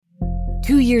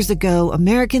2 years ago,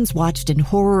 Americans watched in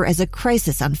horror as a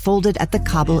crisis unfolded at the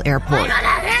Kabul airport.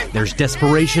 There's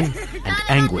desperation and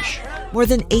anguish. More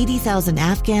than 80,000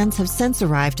 Afghans have since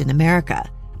arrived in America,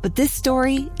 but this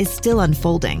story is still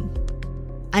unfolding.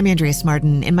 I'm Andrea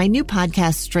Martin. In my new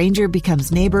podcast, Stranger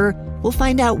Becomes Neighbor, we'll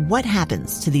find out what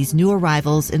happens to these new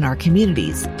arrivals in our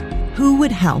communities. Who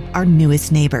would help our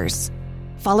newest neighbors?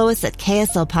 Follow us at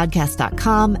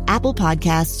kslpodcast.com, Apple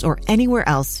Podcasts, or anywhere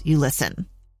else you listen.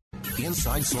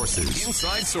 Inside Sources.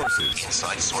 Inside Sources.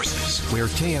 Inside Sources. Where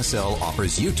KSL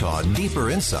offers Utah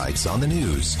deeper insights on the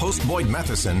news. Host Boyd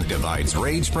Matheson divides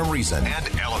rage from reason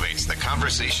and elevates the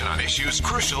conversation on issues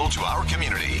crucial to our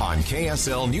community. On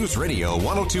KSL News Radio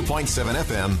 102.7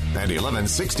 FM and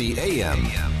 1160 AM.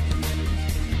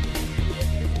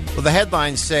 Well, the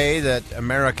headlines say that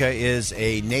America is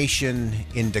a nation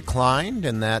in decline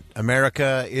and that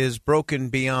America is broken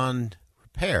beyond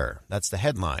repair. That's the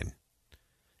headline.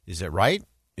 Is it right?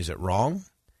 Is it wrong?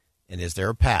 And is there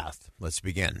a path? Let's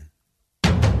begin.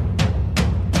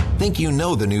 Think you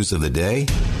know the news of the day?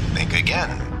 Think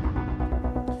again.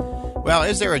 Well,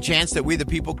 is there a chance that we the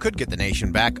people could get the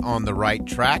nation back on the right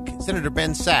track? Senator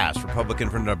Ben Sasse, Republican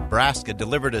from Nebraska,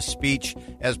 delivered a speech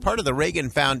as part of the Reagan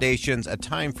Foundation's A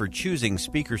Time for Choosing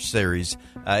Speaker Series.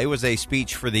 It was a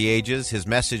speech for the ages. His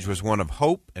message was one of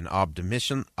hope and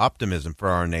optimism for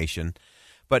our nation.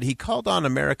 But he called on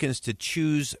Americans to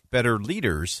choose better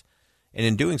leaders, and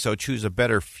in doing so, choose a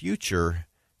better future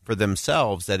for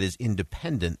themselves that is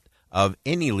independent of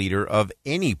any leader of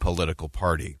any political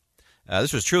party.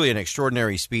 This was truly an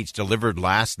extraordinary speech delivered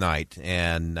last night,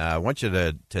 and I want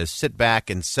you to sit back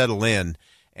and settle in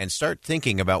and start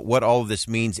thinking about what all of this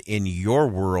means in your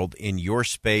world, in your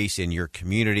space, in your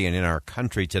community, and in our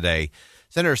country today.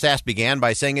 Senator Sasse began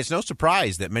by saying it's no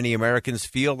surprise that many Americans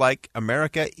feel like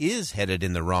America is headed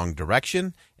in the wrong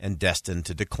direction and destined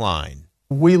to decline.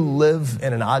 We live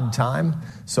in an odd time,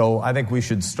 so I think we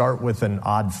should start with an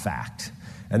odd fact,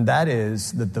 and that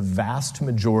is that the vast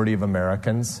majority of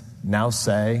Americans now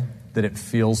say that it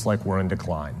feels like we're in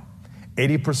decline.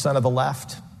 80% of the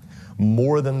left,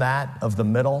 more than that of the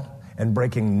middle, and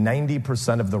breaking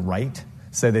 90% of the right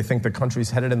say they think the country's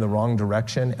headed in the wrong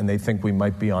direction and they think we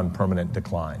might be on permanent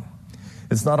decline.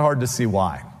 It's not hard to see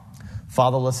why.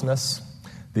 Fatherlessness,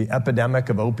 the epidemic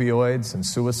of opioids and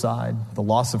suicide, the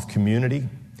loss of community,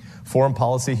 foreign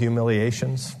policy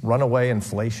humiliations, runaway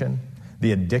inflation,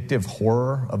 the addictive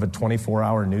horror of a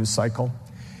 24-hour news cycle.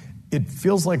 It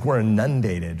feels like we're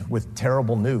inundated with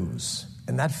terrible news,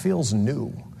 and that feels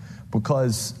new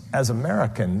because as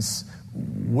Americans,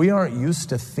 we aren't used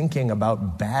to thinking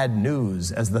about bad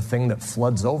news as the thing that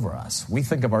floods over us. We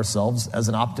think of ourselves as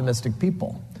an optimistic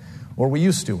people, or we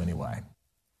used to anyway.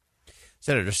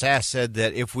 Senator Sasse said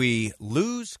that if we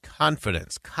lose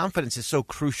confidence is so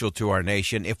crucial to our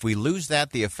nation. If we lose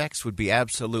that, the effects would be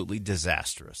absolutely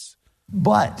disastrous.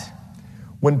 But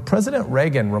when President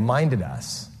Reagan reminded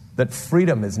us that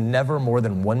freedom is never more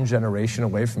than one generation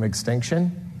away from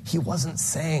extinction, he wasn't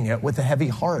saying it with a heavy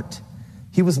heart.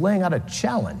 He was laying out a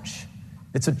challenge.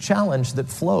 It's a challenge that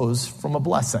flows from a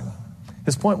blessing.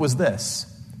 His point was this: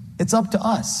 it's up to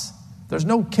us. There's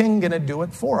no king going to do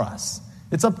it for us.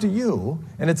 It's up to you,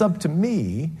 and it's up to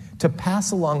me to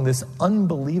pass along this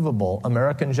unbelievable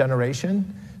American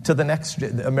generation to the next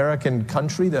American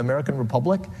country, the American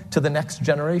Republic, to the next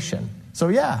generation. So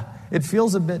yeah, it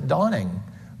feels a bit daunting,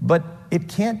 but it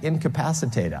can't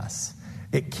incapacitate us.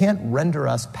 It can't render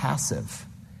us passive.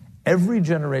 Every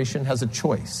generation has a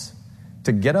choice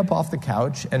to get up off the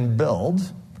couch and build,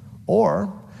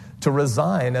 or to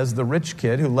resign as the rich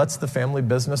kid who lets the family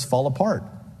business fall apart.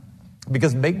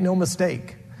 Because make no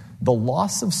mistake, the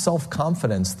loss of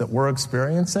self-confidence that we're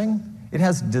experiencing, it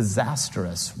has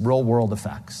disastrous real-world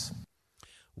effects.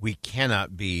 We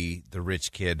cannot be the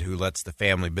rich kid who lets the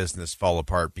family business fall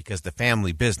apart, because the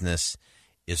family business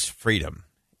is freedom,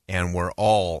 and we're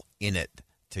all in it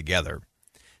together.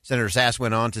 Senator Sasse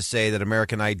went on to say that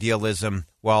American idealism,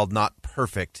 while not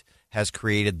perfect, has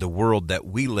created the world that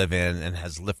we live in and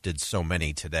has lifted so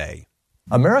many today.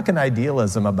 American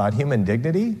idealism about human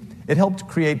dignity, it helped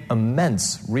create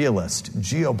immense realist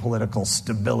geopolitical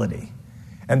stability.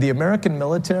 And the American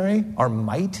military, our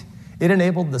might, it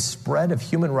enabled the spread of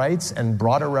human rights and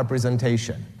broader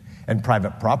representation, and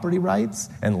private property rights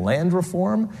and land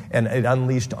reform, and it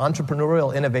unleashed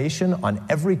entrepreneurial innovation on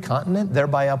every continent,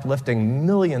 thereby uplifting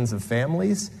millions of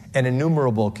families and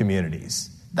innumerable communities.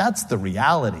 That's the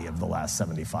reality of the last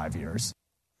 75 years.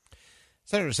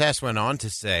 Senator Sasse went on to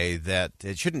say that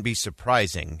it shouldn't be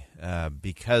surprising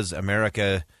because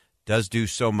America does do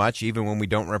so much, even when we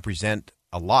don't represent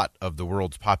a lot of the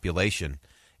world's population.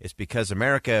 It's because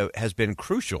America has been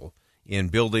crucial in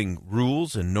building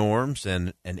rules and norms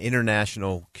and an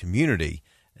international community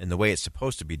in the way it's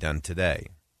supposed to be done today.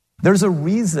 There's a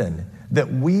reason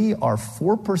that we are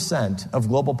 4% of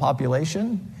global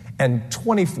population and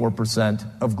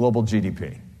 24% of global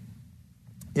GDP.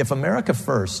 If America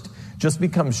First just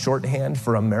becomes shorthand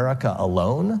for America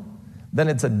alone, then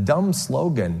it's a dumb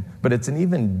slogan, but it's an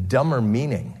even dumber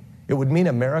meaning. It would mean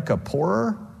America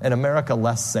poorer and America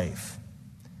less safe.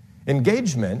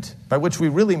 Engagement, by which we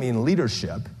really mean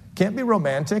leadership, can't be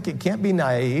romantic, it can't be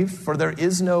naive, for there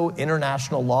is no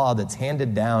international law that's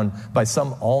handed down by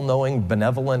some all-knowing,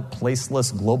 benevolent,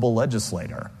 placeless global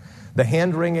legislator. The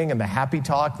hand-wringing and the happy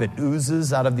talk that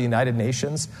oozes out of the United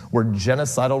Nations, where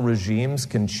genocidal regimes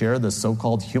can chair the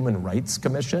so-called Human Rights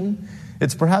Commission,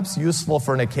 it's perhaps useful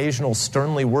for an occasional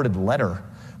sternly worded letter,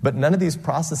 but none of these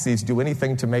processes do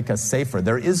anything to make us safer.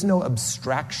 There is no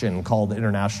abstraction called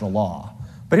international law.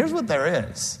 But here's what there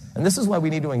is, and this is why we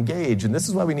need to engage, and this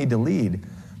is why we need to lead.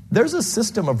 There's a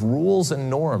system of rules and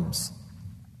norms,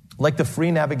 like the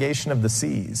free navigation of the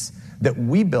seas, that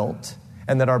we built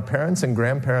and that our parents and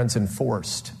grandparents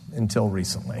enforced until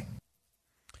recently.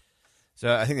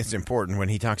 So I think it's important when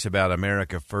he talks about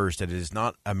America First, that it is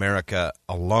not America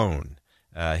alone.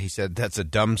 He said that's a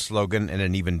dumb slogan and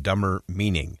an even dumber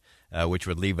meaning, which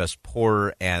would leave us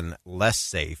poorer and less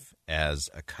safe as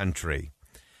a country.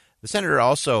 The senator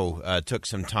also took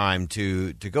some time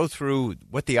to go through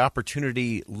what the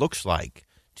opportunity looks like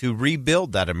to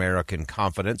rebuild that American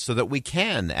confidence so that we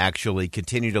can actually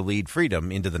continue to lead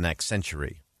freedom into the next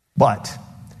century. But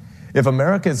if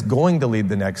America is going to lead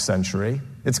the next century,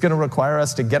 it's going to require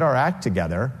us to get our act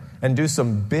together and do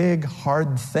some big,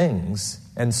 hard things,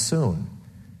 and soon.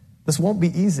 This won't be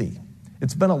easy.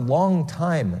 It's been a long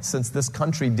time since this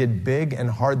country did big and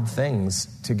hard things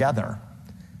together.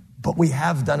 But we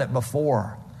have done it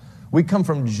before. We come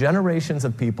from generations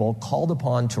of people called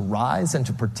upon to rise and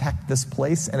to protect this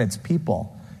place and its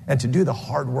people and to do the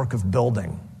hard work of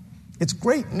building. It's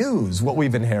great news what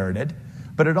we've inherited,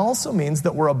 but it also means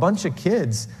that we're a bunch of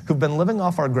kids who've been living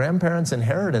off our grandparents'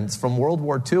 inheritance from World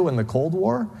War II and the Cold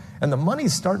War, and the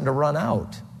money's starting to run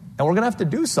out, and we're going to have to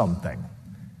do something.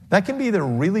 That can be either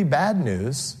really bad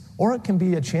news, or it can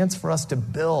be a chance for us to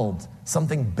build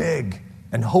something big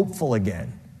and hopeful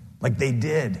again, like they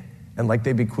did and like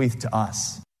they bequeathed to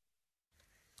us.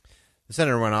 The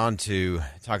senator went on to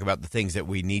talk about the things that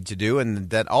we need to do, and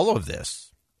that all of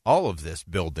this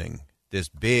building, this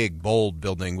big, bold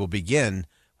building, will begin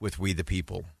with we the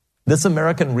people. This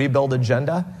American rebuild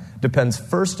agenda depends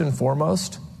first and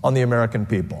foremost on the American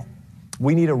people.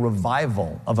 We need a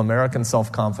revival of American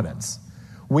self-confidence.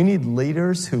 We need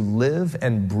leaders who live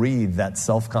and breathe that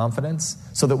self-confidence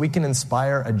so that we can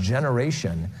inspire a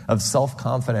generation of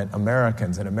self-confident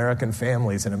Americans and American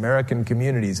families and American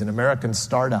communities and American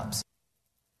startups.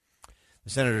 The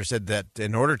senator said that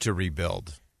in order to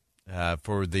rebuild,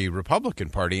 for the Republican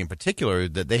Party in particular,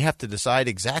 that they have to decide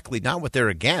exactly not what they're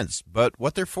against, but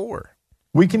what they're for.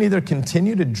 We can either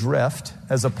continue to drift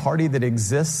as a party that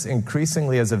exists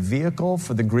increasingly as a vehicle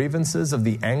for the grievances of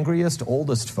the angriest,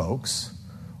 oldest folks,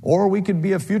 or we could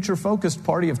be a future-focused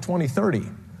party of 2030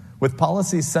 with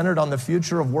policies centered on the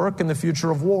future of work and the future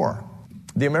of war.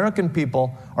 The American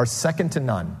people are second to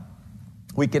none.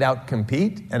 We could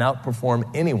outcompete and outperform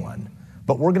anyone,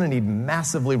 but we're going to need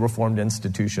massively reformed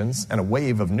institutions and a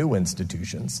wave of new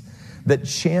institutions that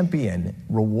champion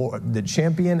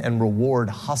and reward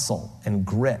hustle and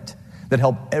grit, that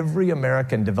help every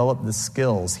American develop the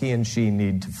skills he and she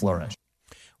need to flourish.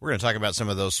 We're going to talk about some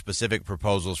of those specific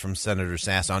proposals from Senator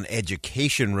Sasse on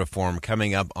education reform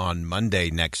coming up on Monday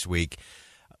next week.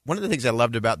 One of the things I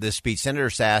loved about this speech, Senator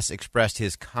Sasse expressed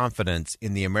his confidence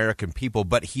in the American people,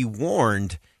 but he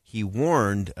warned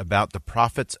about the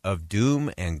prophets of doom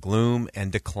and gloom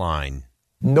and decline.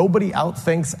 Nobody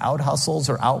outthinks, outhustles,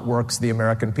 or outworks the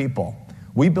American people.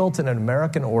 We built an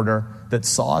American order that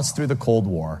saw us through the Cold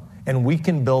War, and we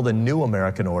can build a new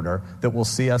American order that will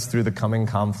see us through the coming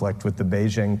conflict with the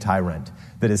Beijing tyrant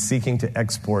that is seeking to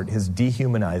export his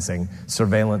dehumanizing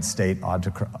surveillance state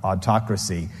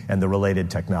autocracy and the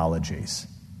related technologies.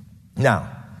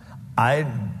 Now,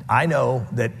 I know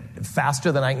that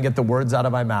faster than I can get the words out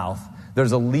of my mouth,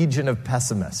 there's a legion of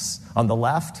pessimists on the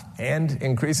left and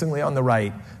increasingly on the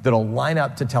right that'll line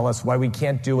up to tell us why we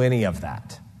can't do any of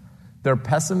that. Their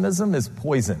pessimism is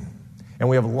poison, and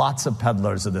we have lots of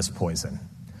peddlers of this poison.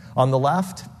 On the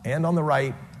left and on the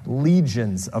right,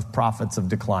 legions of prophets of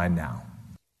decline now.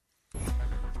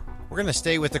 We're going to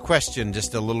stay with the question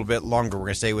just a little bit longer. We're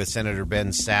going to stay with Senator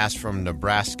Ben Sasse from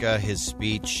Nebraska. His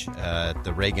speech at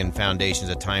the Reagan Foundation's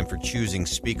A Time for Choosing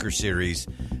Speaker Series.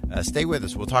 Stay with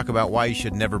us. We'll talk about why you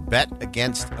should never bet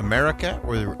against America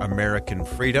or American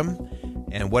freedom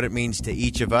and what it means to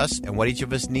each of us and what each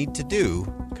of us need to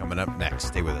do coming up next.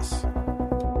 Stay with us.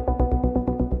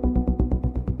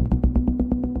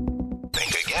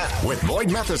 With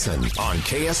Boyd Matheson on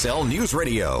KSL News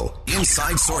Radio.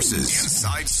 Inside Sources.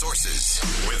 Inside Sources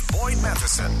with Boyd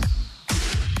Matheson.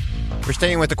 We're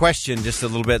staying with the question just a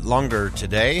little bit longer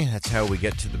today. That's how we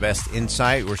get to the best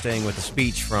insight. We're staying with a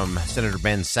speech from Senator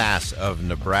Ben Sasse of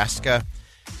Nebraska,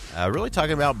 really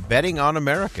talking about betting on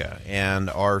America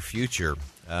and our future.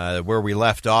 Where we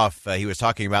left off, he was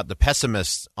talking about the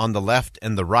pessimists on the left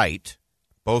and the right,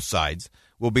 both sides,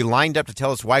 will be lined up to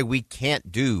tell us why we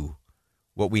can't do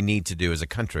what we need to do as a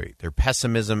country. Their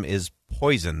pessimism is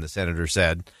poison, the senator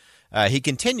said. He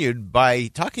continued by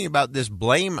talking about this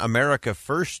blame America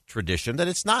first tradition, that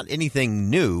it's not anything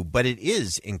new, but it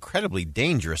is incredibly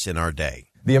dangerous in our day.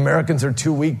 The Americans are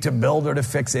too weak to build or to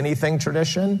fix anything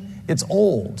tradition. It's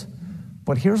old.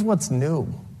 But here's what's new.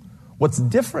 What's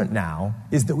different now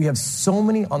is that we have so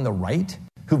many on the right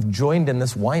who've joined in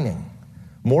this whining.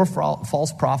 More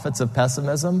false prophets of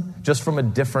pessimism, just from a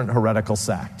different heretical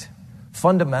sect.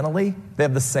 Fundamentally, they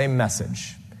have the same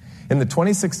message. In the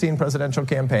 2016 presidential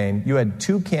campaign, you had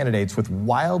two candidates with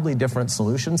wildly different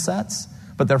solution sets,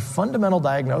 but their fundamental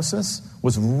diagnosis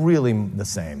was really the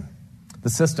same. The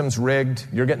system's rigged,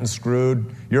 you're getting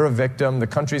screwed, you're a victim, the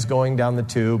country's going down the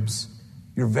tubes.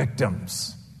 You're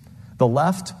victims. The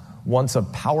left wants a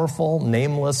powerful,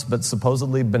 nameless, but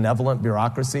supposedly benevolent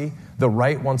bureaucracy. The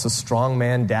right wants a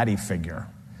strongman daddy figure.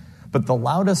 But the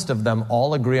loudest of them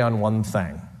all agree on one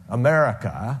thing.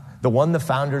 America, the one the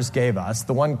founders gave us,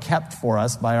 the one kept for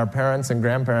us by our parents and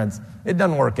grandparents, it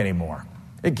doesn't work anymore.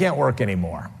 It can't work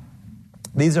anymore.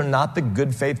 These are not the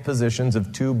good faith positions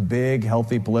of two big,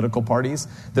 healthy political parties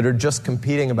that are just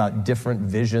competing about different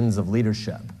visions of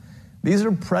leadership. These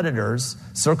are predators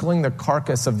circling the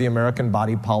carcass of the American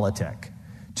body politic.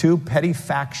 Two petty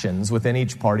factions within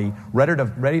each party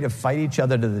ready to fight each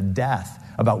other to the death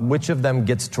about which of them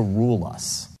gets to rule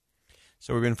us.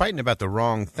 So we've been fighting about the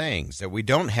wrong things, that we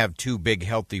don't have two big,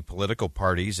 healthy political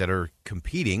parties that are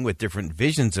competing with different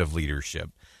visions of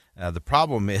leadership. The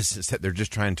problem is that they're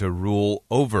just trying to rule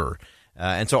over.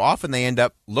 And so often they end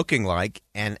up looking like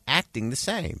and acting the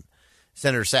same.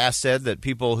 Senator Sasse said that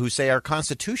people who say our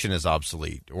Constitution is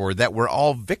obsolete or that we're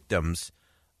all victims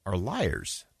are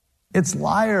liars. It's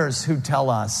liars who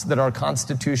tell us that our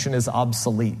Constitution is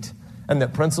obsolete and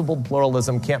that principled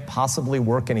pluralism can't possibly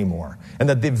work anymore, and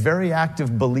that the very act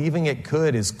of believing it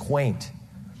could is quaint.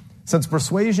 Since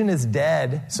persuasion is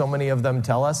dead, so many of them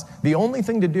tell us, the only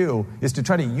thing to do is to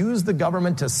try to use the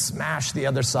government to smash the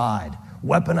other side,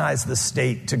 weaponize the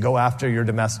state to go after your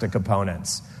domestic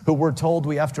opponents, who we're told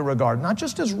we have to regard not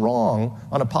just as wrong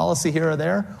on a policy here or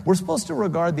there, we're supposed to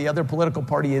regard the other political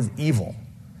party as evil.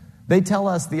 They tell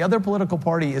us the other political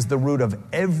party is the root of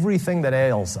everything that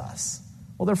ails us.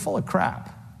 Well, they're full of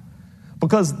crap.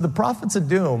 Because the prophets of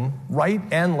doom, right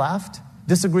and left,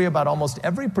 disagree about almost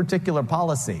every particular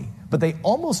policy, but they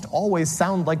almost always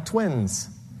sound like twins.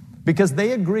 Because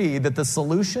they agree that the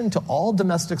solution to all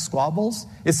domestic squabbles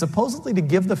is supposedly to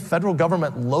give the federal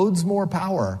government loads more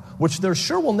power, which they're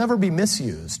sure will never be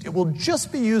misused. It will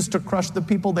just be used to crush the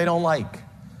people they don't like.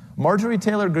 Marjorie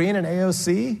Taylor Greene and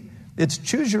AOC, it's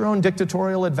choose your own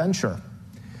dictatorial adventure.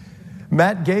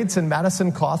 Matt Gaetz and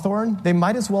Madison Cawthorn, they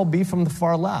might as well be from the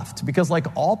far left, because like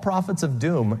all prophets of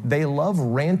doom, they love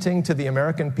ranting to the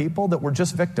American people that we're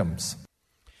just victims.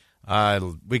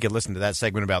 We could listen to that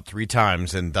segment about 3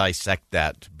 times and dissect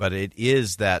that, but it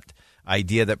is that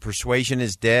idea that persuasion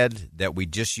is dead, that we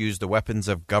just use the weapons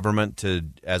of government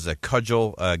as a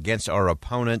cudgel against our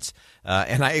opponents.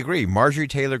 And I agree, Marjorie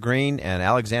Taylor Greene and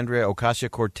Alexandria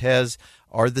Ocasio-Cortez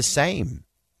are the same.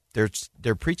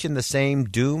 They're preaching the same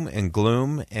doom and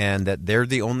gloom, and that they're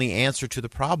the only answer to the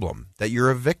problem, that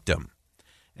you're a victim.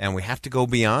 And we have to go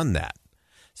beyond that.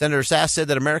 Senator Sasse said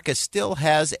that America still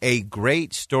has a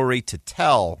great story to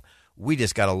tell. We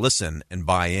just got to listen and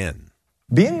buy in.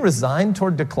 Being resigned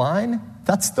toward decline,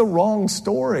 that's the wrong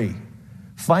story.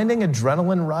 Finding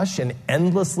adrenaline rush and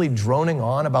endlessly droning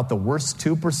on about the worst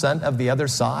 2% of the other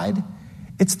side,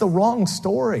 it's the wrong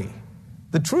story.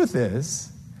 The truth is,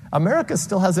 America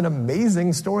still has an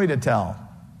amazing story to tell.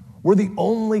 We're the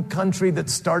only country that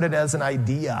started as an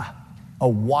idea, a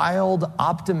wild,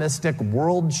 optimistic,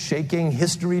 world-shaking,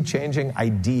 history-changing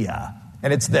idea.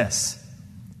 And it's this: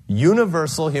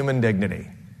 universal human dignity.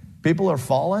 People are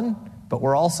fallen, but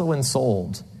we're also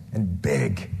ensouled. and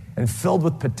big and filled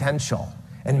with potential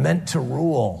and meant to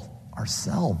rule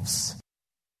ourselves.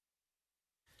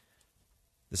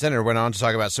 The senator went on to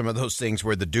talk about some of those things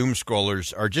where the doom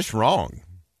scrollers are just wrong,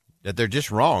 that they're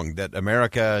just wrong, that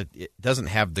America doesn't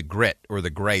have the grit or the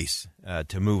grace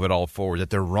to move it all forward, that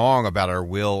they're wrong about our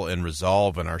will and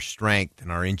resolve and our strength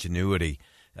and our ingenuity.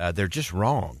 They're just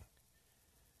wrong.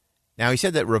 Now, he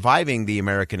said that reviving the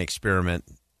American experiment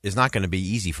is not going to be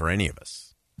easy for any of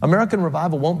us. American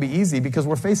revival won't be easy because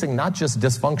we're facing not just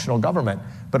dysfunctional government,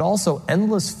 but also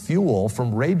endless fuel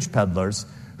from rage peddlers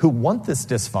who want this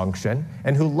dysfunction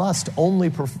and who lust only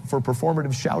for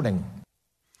performative shouting.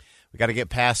 We got to get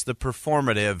past the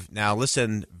performative. Now,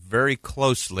 listen very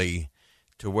closely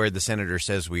to where the senator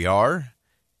says we are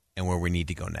and where we need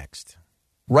to go next.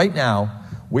 Right now,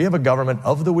 we have a government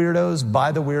of the weirdos,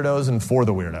 by the weirdos, and for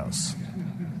the weirdos.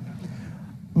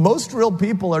 Most real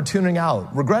people are tuning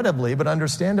out, regrettably but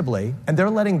understandably, and they're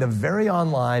letting the very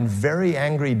online, very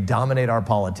angry dominate our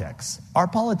politics. Our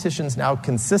politicians now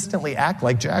consistently act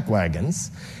like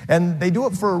jackwagons, and they do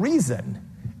it for a reason.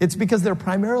 It's because they're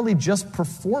primarily just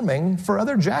performing for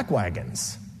other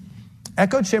jackwagons.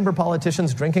 Echo chamber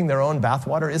politicians drinking their own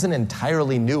bathwater isn't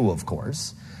entirely new, of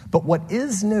course, but what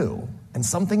is new, and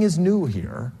something is new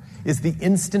here, is the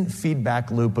instant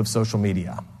feedback loop of social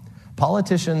media.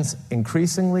 Politicians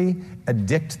increasingly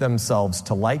addict themselves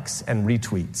to likes and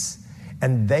retweets,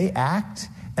 and they act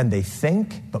and they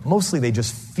think, but mostly they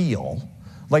just feel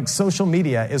like social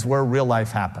media is where real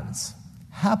life happens.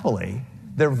 Happily,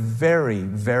 they're very,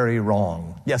 very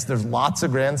wrong. Yes, there's lots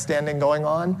of grandstanding going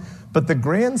on, but the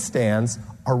grandstands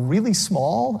are really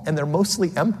small and they're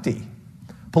mostly empty.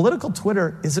 Political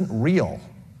Twitter isn't real.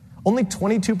 Only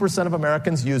 22% of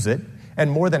Americans use it, and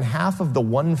more than half of the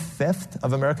 1/5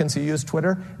 of Americans who use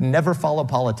Twitter never follow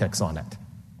politics on it.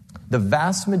 The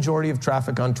vast majority of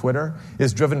traffic on Twitter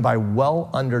is driven by well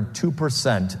under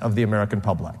 2% of the American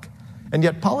public. And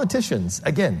yet politicians,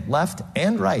 again, left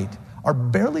and right, are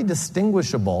barely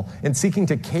distinguishable in seeking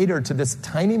to cater to this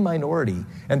tiny minority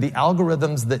and the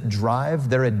algorithms that drive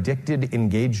their addicted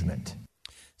engagement.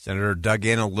 Senator dug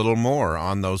in a little more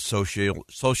on those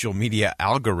social media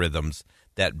algorithms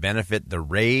that benefit the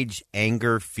rage,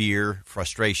 anger, fear,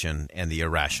 frustration, and the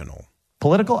irrational.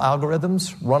 Political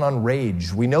algorithms run on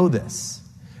rage. We know this.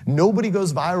 Nobody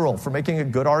goes viral for making a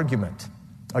good argument,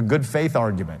 a good faith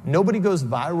argument. Nobody goes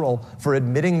viral for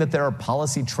admitting that there are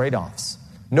policy trade-offs.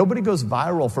 Nobody goes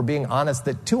viral for being honest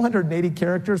that 280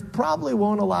 characters probably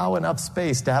won't allow enough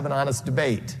space to have an honest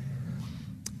debate.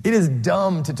 It is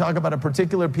dumb to talk about a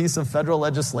particular piece of federal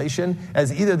legislation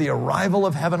as either the arrival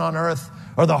of heaven on earth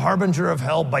or the harbinger of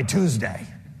hell by Tuesday.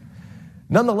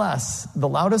 Nonetheless, the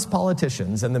loudest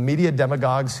politicians and the media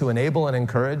demagogues who enable and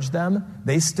encourage them,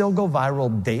 they still go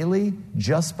viral daily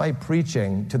just by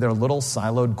preaching to their little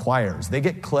siloed choirs. They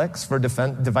get clicks for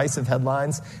divisive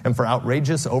headlines and for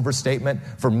outrageous overstatement,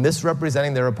 for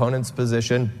misrepresenting their opponent's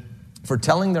position, for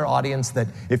telling their audience that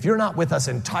if you're not with us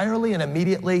entirely and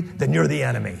immediately, then you're the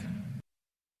enemy.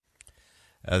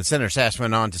 Senator Sasse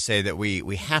went on to say that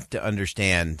we have to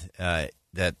understand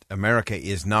that America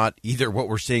is not either what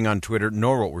we're seeing on Twitter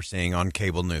nor what we're seeing on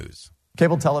cable news.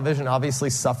 Cable television obviously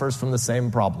suffers from the same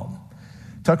problem.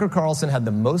 Tucker Carlson had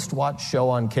the most watched show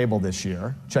on cable this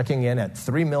year, checking in at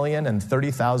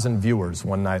 3,030,000 viewers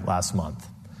one night last month.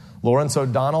 Lawrence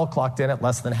O'Donnell clocked in at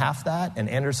less than half that, and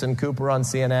Anderson Cooper on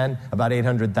CNN about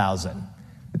 800,000.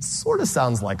 It sort of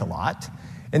sounds like a lot,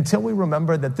 until we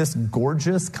remember that this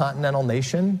gorgeous continental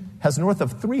nation has north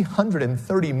of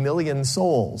 330 million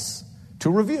souls. To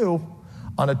review,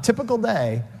 on a typical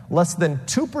day, less than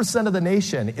 2% of the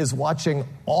nation is watching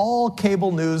all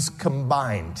cable news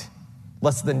combined.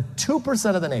 Less than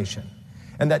 2% of the nation.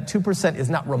 And that 2% is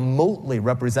not remotely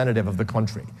representative of the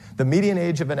country. The median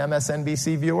age of an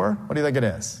MSNBC viewer, what do you think it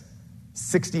is?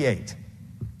 68.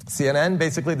 CNN,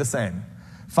 basically the same.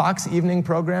 Fox evening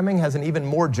programming has an even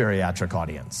more geriatric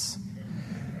audience.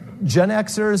 Gen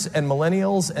Xers and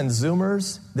millennials and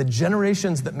Zoomers, the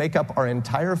generations that make up our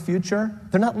entire future,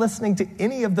 they're not listening to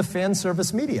any of the fan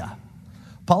service media.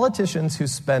 Politicians who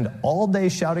spend all day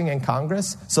shouting in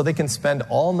Congress so they can spend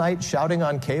all night shouting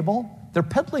on cable, they're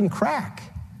peddling crack.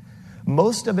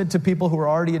 Most of it to people who are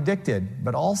already addicted,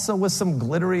 but also with some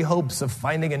glittery hopes of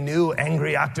finding a new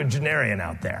angry octogenarian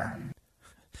out there.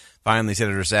 Finally,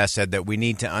 Senator Sasse said that we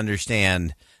need to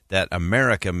understand that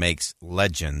America makes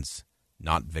legends,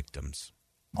 not victims.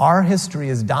 Our history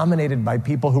is dominated by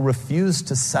people who refuse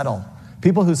to settle,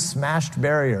 people who smashed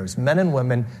barriers, men and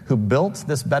women who built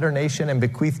this better nation and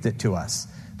bequeathed it to us.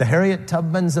 The Harriet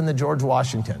Tubmans and the George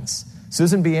Washingtons,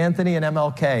 Susan B. Anthony and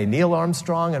MLK, Neil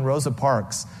Armstrong and Rosa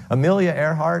Parks, Amelia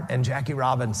Earhart and Jackie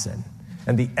Robinson,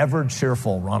 and the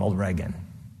ever-cheerful Ronald Reagan.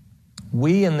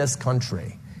 We in this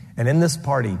country and in this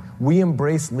party, we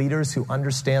embrace leaders who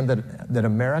understand that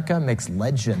America makes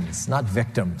legends, not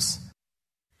victims.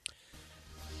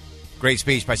 Great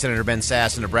speech by Senator Ben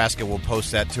Sasse in Nebraska. We'll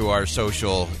post that to our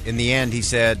social. In the end, he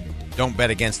said, don't bet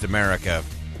against America.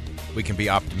 We can be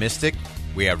optimistic.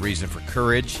 We have reason for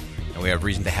courage. And we have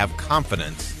reason to have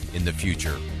confidence in the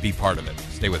future. Be part of it.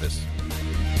 Stay with us.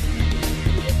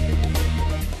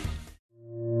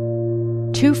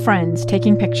 Two friends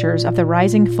taking pictures of the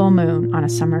rising full moon on a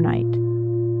summer night.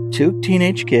 Two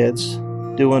teenage kids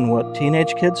doing what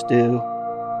teenage kids do.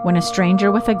 When a stranger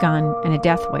with a gun and a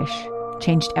death wish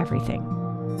changed everything.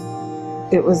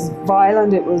 It was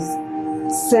violent, it was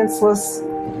senseless,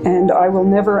 and I will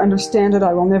never understand it,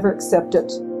 I will never accept it.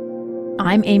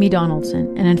 I'm Amy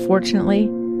Donaldson, and unfortunately,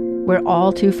 we're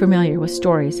all too familiar with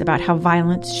stories about how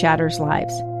violence shatters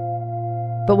lives.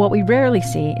 But what we rarely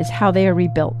see is how they are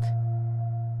rebuilt.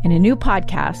 In a new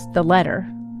podcast, The Letter,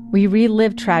 we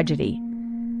relive tragedy,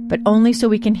 but only so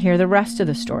we can hear the rest of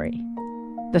the story.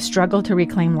 The struggle to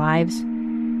reclaim lives,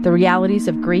 the realities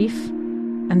of grief,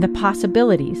 and the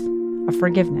possibilities of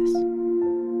forgiveness.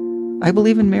 I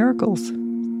believe in miracles.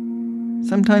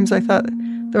 Sometimes I thought,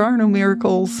 there are no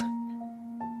miracles.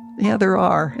 Yeah, there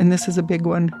are, and this is a big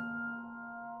one.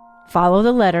 Follow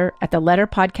The Letter at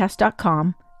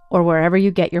theletterpodcast.com or wherever you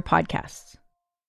get your podcasts.